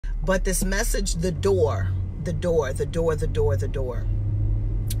But this message, the door.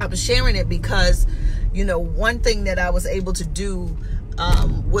 I was sharing it because, one thing that I was able to do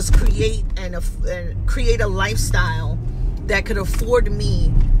was create a lifestyle that could afford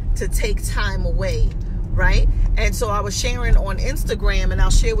me to take time away, right? And so I was sharing on Instagram, and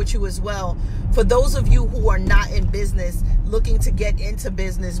I'll share with you as well. For those of you who are not in business, looking to get into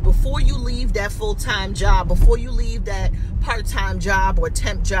business, before you leave that full-time job, before you leave that part-time job or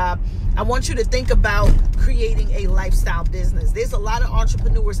temp job, I want you to think about creating a lifestyle business. There's a lot of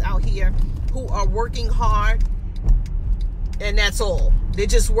entrepreneurs out here who are working hard, and that's all. They're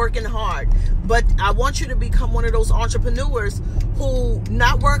just working hard. But I want you to become one of those entrepreneurs who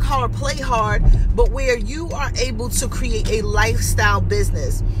not work hard, play hard, but where you are able to create a lifestyle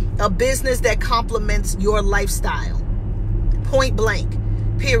business, a business that complements your lifestyle. Point blank,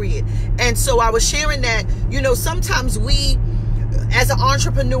 period. And so I was sharing that, sometimes we, as an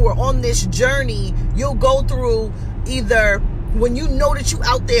entrepreneur on this journey, you'll go through either when you know that you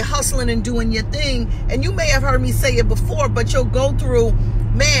out there hustling and doing your thing, and you may have heard me say it before, but you'll go through,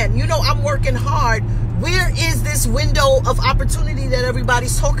 man, I'm working hard. Where is this window of opportunity that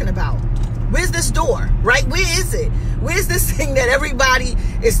everybody's talking about? Where's this door, right? Where is it? Where's this thing that everybody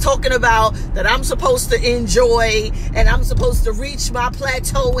is talking about that I'm supposed to enjoy and I'm supposed to reach my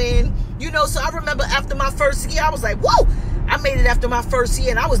plateau in? So I remember after my first year, I was like, whoa, I made it after my first year,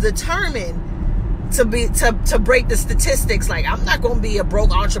 and I was determined to break the statistics. Like, I'm not going to be a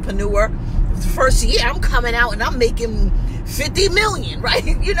broke entrepreneur. The first year, I'm coming out and I'm making 50 million, right?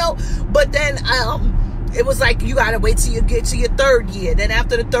 But then it was like, you got to wait till you get to your third year. Then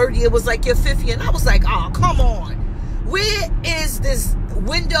after the third year, it was like your fifth year. And I was like, oh, come on. Where is this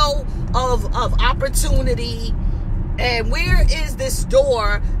window of opportunity? And where is this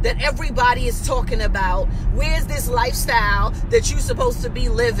door that everybody is talking about? Where's this lifestyle that you're supposed to be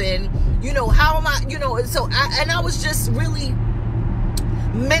living? How am I, I was just really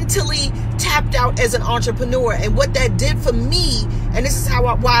mentally tapped out as an entrepreneur. And what that did for me, and this is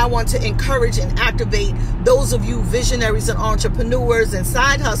why I want to encourage and activate those of you visionaries and entrepreneurs and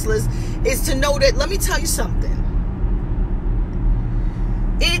side hustlers, is to know that, let me tell you something.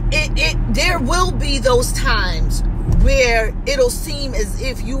 There will be those times where it'll seem as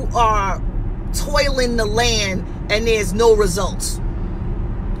if you are toiling the land and there's no results.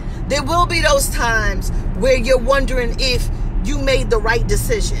 There will be those times where you're wondering if you made the right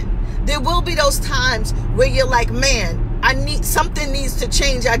decision. There will be those times where you're like, man, something needs to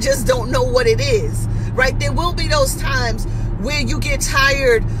change. I just don't know what it is, right? There will be those times where you get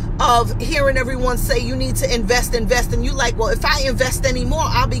tired of hearing everyone say you need to invest, and you like, well, if I invest anymore,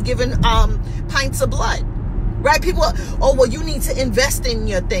 I'll be giving pints of blood. Right? People, you need to invest in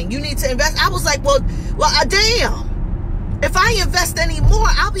your thing. You need to invest. I was like, damn. If I invest anymore,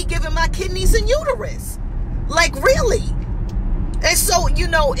 I'll be giving my kidneys and uterus. Like, really? And so,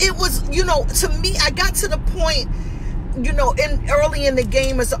 it was, to me, I got to the point, early in the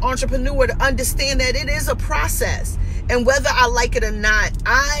game as an entrepreneur, to understand that it is a process. And whether I like it or not,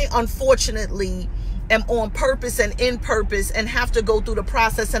 I, unfortunately, am on purpose and in purpose and have to go through the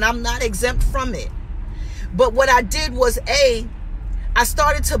process, and I'm not exempt from it. But what I did was, I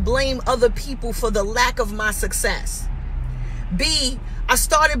started to blame other people for the lack of my success. B, I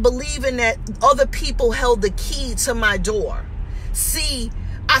started believing that other people held the key to my door. C,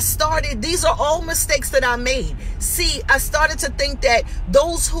 these are all mistakes that I made. C, I started to think that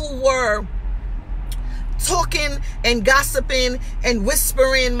those who were talking and gossiping and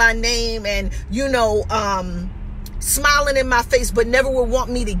whispering my name and, smiling in my face, but never would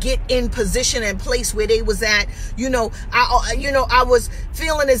want me to get in position and place where they was at. I was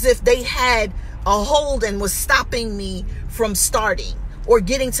feeling as if they had a hold and was stopping me from starting or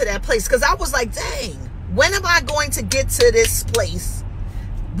getting to that place. Because I was like, dang, when am I going to get to this place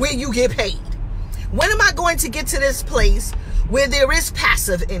where you get paid? When am I going to get to this place where there is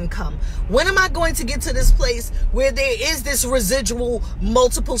passive income? When am I going to get to this place where there is this residual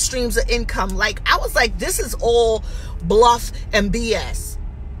multiple streams of income? Like, I was like, this is all bluff and BS,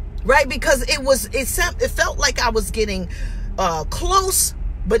 right? Because it felt like I was getting close,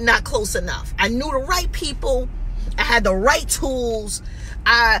 but not close enough. I knew the right people. I had the right tools.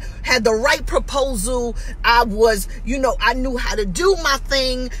 I had the right proposal. I was, I knew how to do my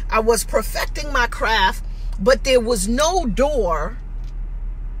thing. I was perfecting my craft. But there was no door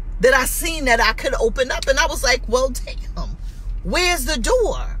that I seen that I could open up. And I was like, well, damn, where's the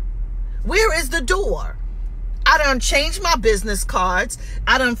door? Where is the door? I done changed my business cards.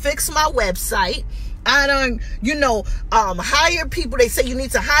 I done fixed my website. I done, hire people. They say you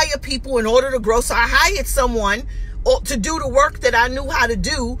need to hire people in order to grow. So I hired someone to do the work that I knew how to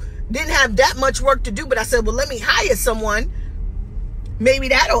do. Didn't have that much work to do, but I said, well, let me hire someone. Maybe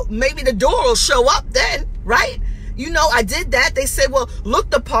the door will show up then, right? I did that. They said, well,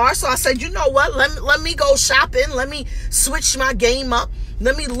 look the part. So I said, you know what? Let me go shopping. Let me switch my game up.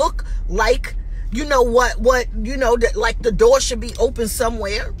 Let me look like, like the door should be open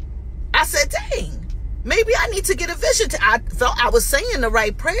somewhere. I said, dang, maybe I need to get a vision. I felt I was saying the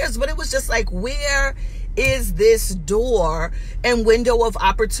right prayers, but it was just like, where is this door and window of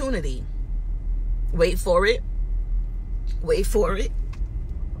opportunity? Wait for it. Wait for it.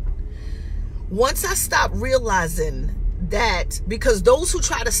 Once I stopped realizing that, because those who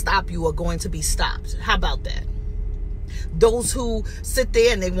try to stop you are going to be stopped. How about that? Those who sit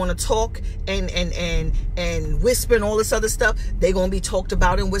there and they want to talk and whisper and all this other stuff, they're going to be talked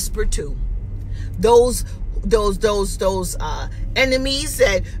about and whispered too. Those enemies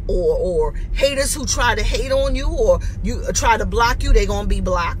that or haters who try to hate on you or you try to block you, they're going to be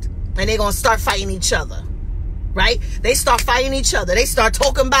blocked and they're going to start fighting each other. Right? They start fighting each other. They start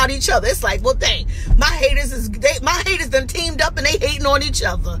talking about each other. It's like, well, dang, my haters done teamed up and they hating on each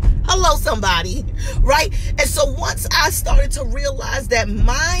other. Hello, somebody. Right? And so once I started to realize that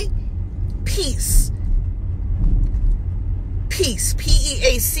my peace,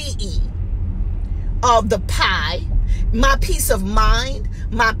 P-E-A-C-E, of the pie, my peace of mind,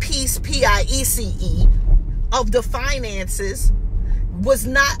 my peace, P-I-E-C-E, of the finances, was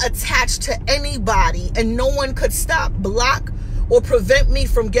not attached to anybody, and no one could stop, block, or prevent me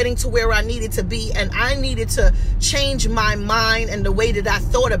from getting to where I needed to be. And I needed to change my mind and the way that I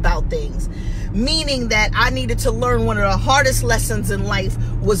thought about things, meaning that I needed to learn one of the hardest lessons in life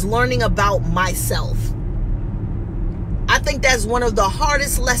was learning about myself. I think that's one of the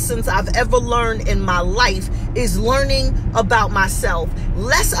hardest lessons I've ever learned in my life, is learning about myself,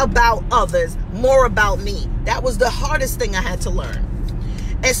 less about others, more about me. That was the hardest thing I had to learn.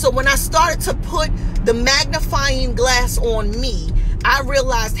 And so when I started to put the magnifying glass on me, I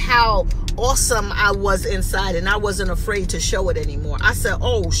realized how awesome I was inside, and I wasn't afraid to show it anymore. I said,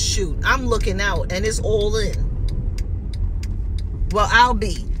 oh, shoot, I'm looking out and it's all in. Well, I'll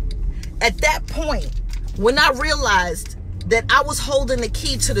be. At that point, when I realized that I was holding the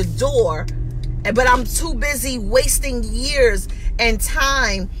key to the door, but I'm too busy wasting years and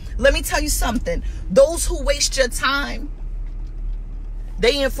time. Let me tell you something. Those who waste your time,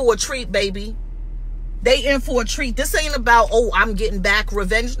 they in for a treat, baby. They in for a treat. This ain't about, oh, I'm getting back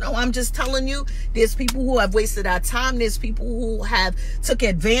revenge. No, I'm just telling you, there's people who have wasted our time. There's people who have took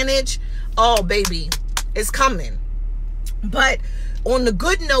advantage. Oh, baby, it's coming. But on the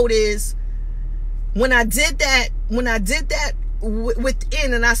good note is, when I did that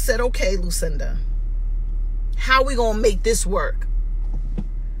within, and I said, okay, Lucinda, how are we going to make this work?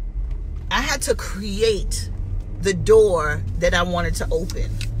 I had to create the door that I wanted to open.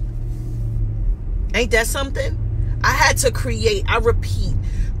 Ain't that something? I had to create the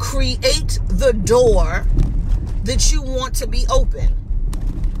door that you want to be open.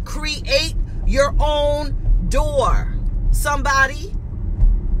 Create your own door, somebody.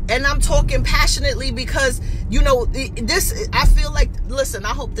 And I'm talking passionately because, this, I feel like, listen,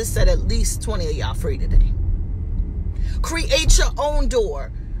 I hope this set at least 20 of y'all free today. Create your own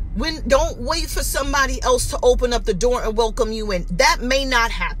door. Don't wait for somebody else to open up the door and welcome you in. That may not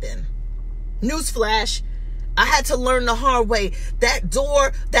happen. Newsflash, I had to learn the hard way. That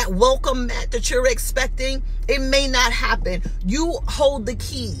door, that welcome mat that you're expecting, it may not happen. You hold the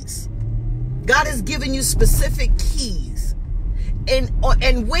keys. God has given you specific keys and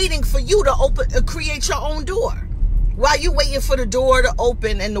waiting for you to create your own door. While you waiting for the door to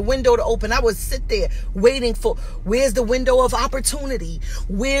open and the window to open, I would sit there waiting for, where's the window of opportunity?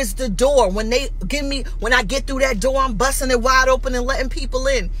 Where's the door? When I get through that door, I'm busting it wide open and letting people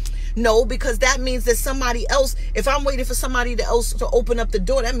in. No, because that means that somebody else, if I'm waiting for somebody else to open up the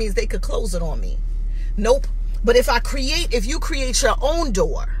door, that means they could close it on me. Nope. But if you create your own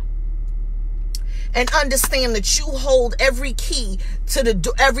door and understand that you hold every key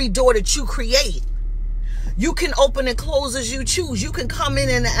to every door that you create, you can open and close as you choose. You can come in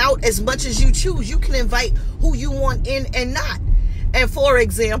and out as much as you choose. You can invite who you want in and not. And for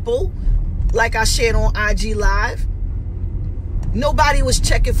example, like I shared on IG Live, nobody was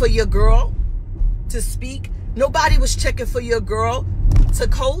checking for your girl to speak. Nobody was checking for your girl to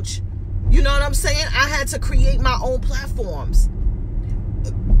coach. You know what I'm saying? I had to create my own platforms.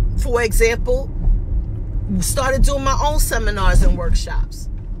 For example, started doing my own seminars and workshops.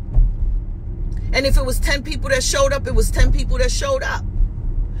 And if it was 10 people that showed up, it was 10 people that showed up.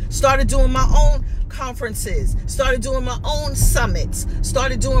 Started doing my own conferences, started doing my own summits,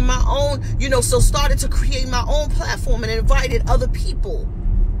 started doing my own, so started to create my own platform and invited other people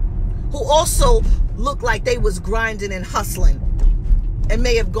who also looked like they was grinding and hustling and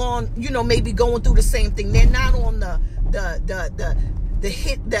may have gone, maybe going through the same thing. They're not on the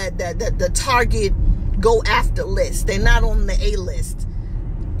target go after list. They're not on the A list.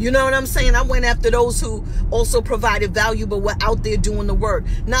 You know what I'm saying? I went after those who also provided value but were out there doing the work.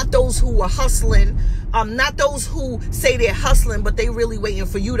 Not those who were hustling. Not those who say they're hustling but they really waiting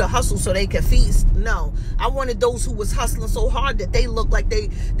for you to hustle so they can feast. No. I wanted those who was hustling so hard that they looked like they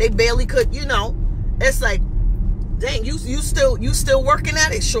barely could, It's like, dang, you still working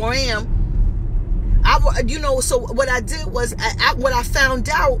at it? Sure am. So what I did was, what I found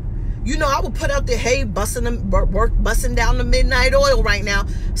out, I would put out there, hey, busting down the midnight oil right now.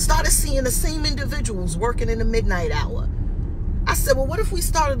 Started seeing the same individuals working in the midnight hour. I said, well, what if we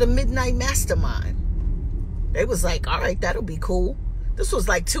started a midnight mastermind? They was like, all right, that'll be cool. This was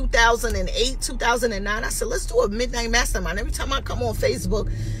like 2008, 2009. I said, let's do a midnight mastermind. Every time I come on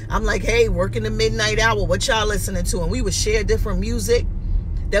Facebook, I'm like, hey, working the midnight hour. What y'all listening to? And we would share different music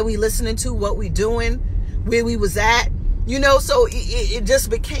that we listening to, what we doing, where we was at. So it just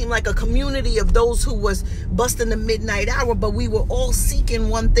became like a community of those who was busting the midnight hour, but we were all seeking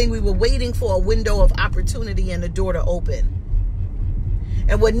one thing. We were waiting for a window of opportunity and the door to open.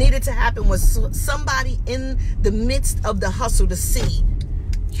 And what needed to happen was somebody in the midst of the hustle to see,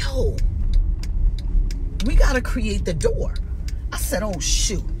 yo, we got to create the door. I said, oh,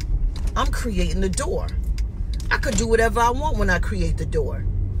 shoot, I'm creating the door. I could do whatever I want when I create the door.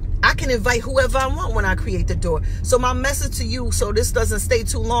 I can invite whoever I want when I create the door. So my message to you, so this doesn't stay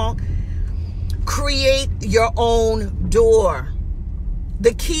too long, create your own door.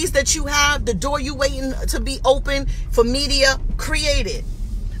 The keys that you have, the door you waiting to be open for media, create it.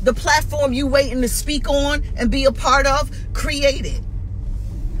 The platform you waiting to speak on and be a part of, create it.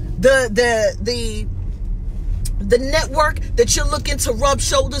 The network that you're looking to rub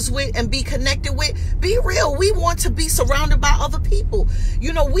shoulders with and be connected with, be real. We want to be surrounded by other people.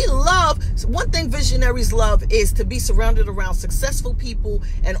 We love, one thing visionaries love is to be surrounded around successful people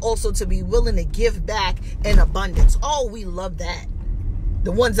and also to be willing to give back in abundance. Oh, we love that.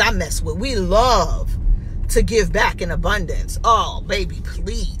 The ones I mess with, we love to give back in abundance. Oh, baby,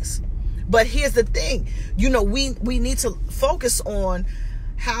 please. But here's the thing. We need to focus on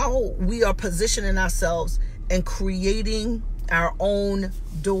how we are positioning ourselves and creating our own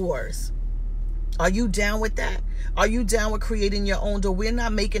doors. Are you down with that? Are you down with creating your own door? We're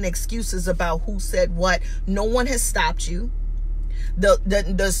not making excuses about who said what. No one has stopped you.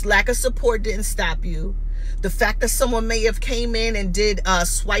 The lack of support didn't stop you. The fact that someone may have came in and did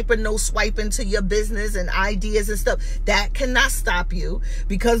swipe or no swipe into your business and ideas and stuff, that cannot stop you.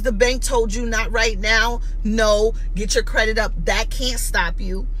 Because the bank told you not right now, no, get your credit up. That can't stop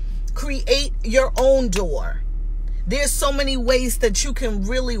you. Create your own door. There's so many ways that you can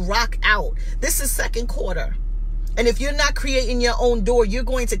really rock out. This is second quarter. And if you're not creating your own door, you're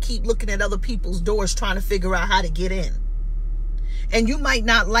going to keep looking at other people's doors trying to figure out how to get in. And you might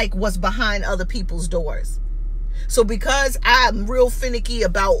not like what's behind other people's doors. So because I'm real finicky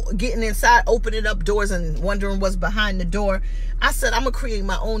about getting inside, opening up doors and wondering what's behind the door, I said I'm going to create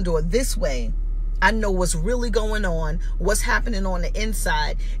my own door. This way, I know what's really going on, what's happening on the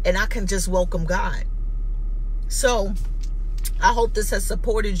inside, and I can just welcome God. So I hope this has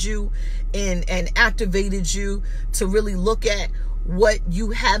supported you and activated you to really look at what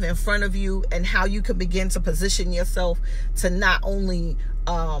you have in front of you and how you can begin to position yourself to not only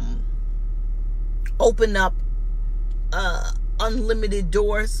open up unlimited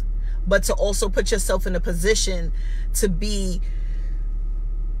doors, but to also put yourself in a position to be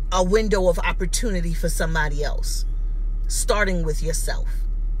a window of opportunity for somebody else, starting with yourself.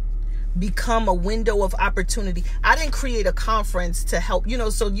 Become a window of opportunity. I didn't create a conference to help,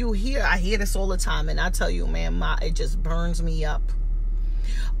 so I hear this all the time, and I tell you, man, it just burns me up.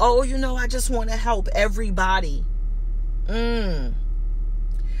 Oh, I just want to help everybody.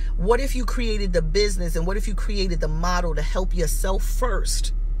 What if you created the business, and what if you created the model to help yourself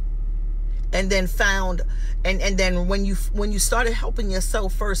first? And then and then when you started helping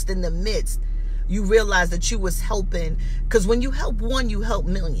yourself first in the midst, you realized that you was helping, because when you help one, you help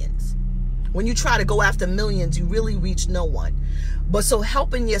millions. When you try to go after millions, you really reach no one. But so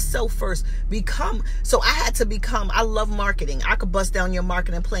helping yourself first, I love marketing. I could bust down your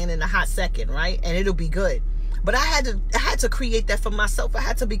marketing plan in a hot second, right? And it'll be good. But I had to create that for myself. I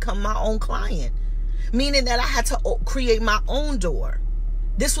had to become my own client, meaning that I had to create my own door.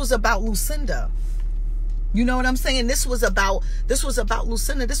 This was about Lucinda. You know what I'm saying? This was about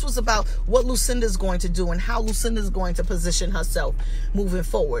Lucinda. This was about what Lucinda is going to do and how Lucinda is going to position herself moving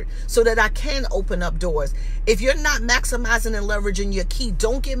forward so that I can open up doors. If you're not maximizing and leveraging your key,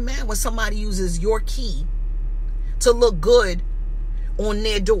 don't get mad when somebody uses your key to look good on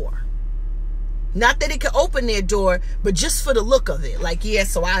their door. Not that it can open their door, but just for the look of it. Like, yeah,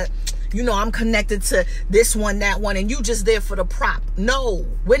 so I'm connected to this one, that one, and you just there for the prop. No,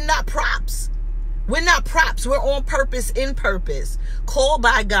 we're not props. We're not props. We're on purpose, in purpose, called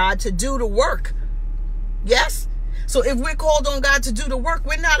by God to do the work. Yes? So if we're called on God to do the work,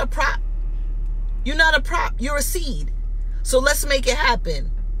 we're not a prop. You're not a prop. You're a seed. So let's make it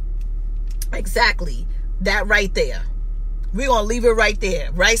happen. Exactly. That right there. We're going to leave it right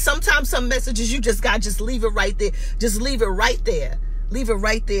there, right? Sometimes some messages you just got, just leave it right there. Just leave it right there. Leave it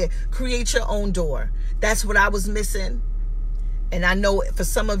right there. Create your own door. That's what I was missing. And I know for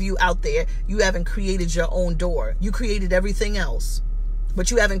some of you out there, you haven't created your own door. You created everything else, but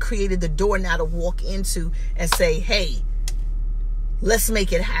you haven't created the door now to walk into and say, hey, let's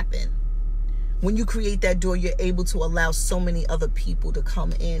make it happen. When you create that door, you're able to allow so many other people to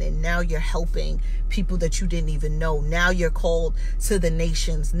come in, and now you're helping people that you didn't even know. Now you're called to the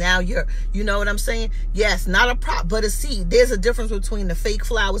nations. Now you know what I'm saying? Yes, not a prop, but a seed. There's a difference between the fake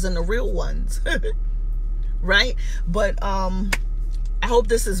flowers and the real ones. Right? But I hope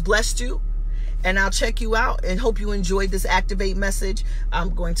this has blessed you, and I'll check you out and hope you enjoyed this Activate message.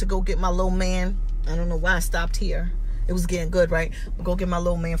 I'm going to go get my little man. I don't know why I stopped here. It was getting good, right? I'll go get my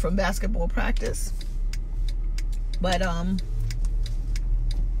little man from basketball practice. But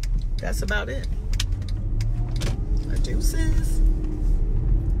that's about it. Deuces.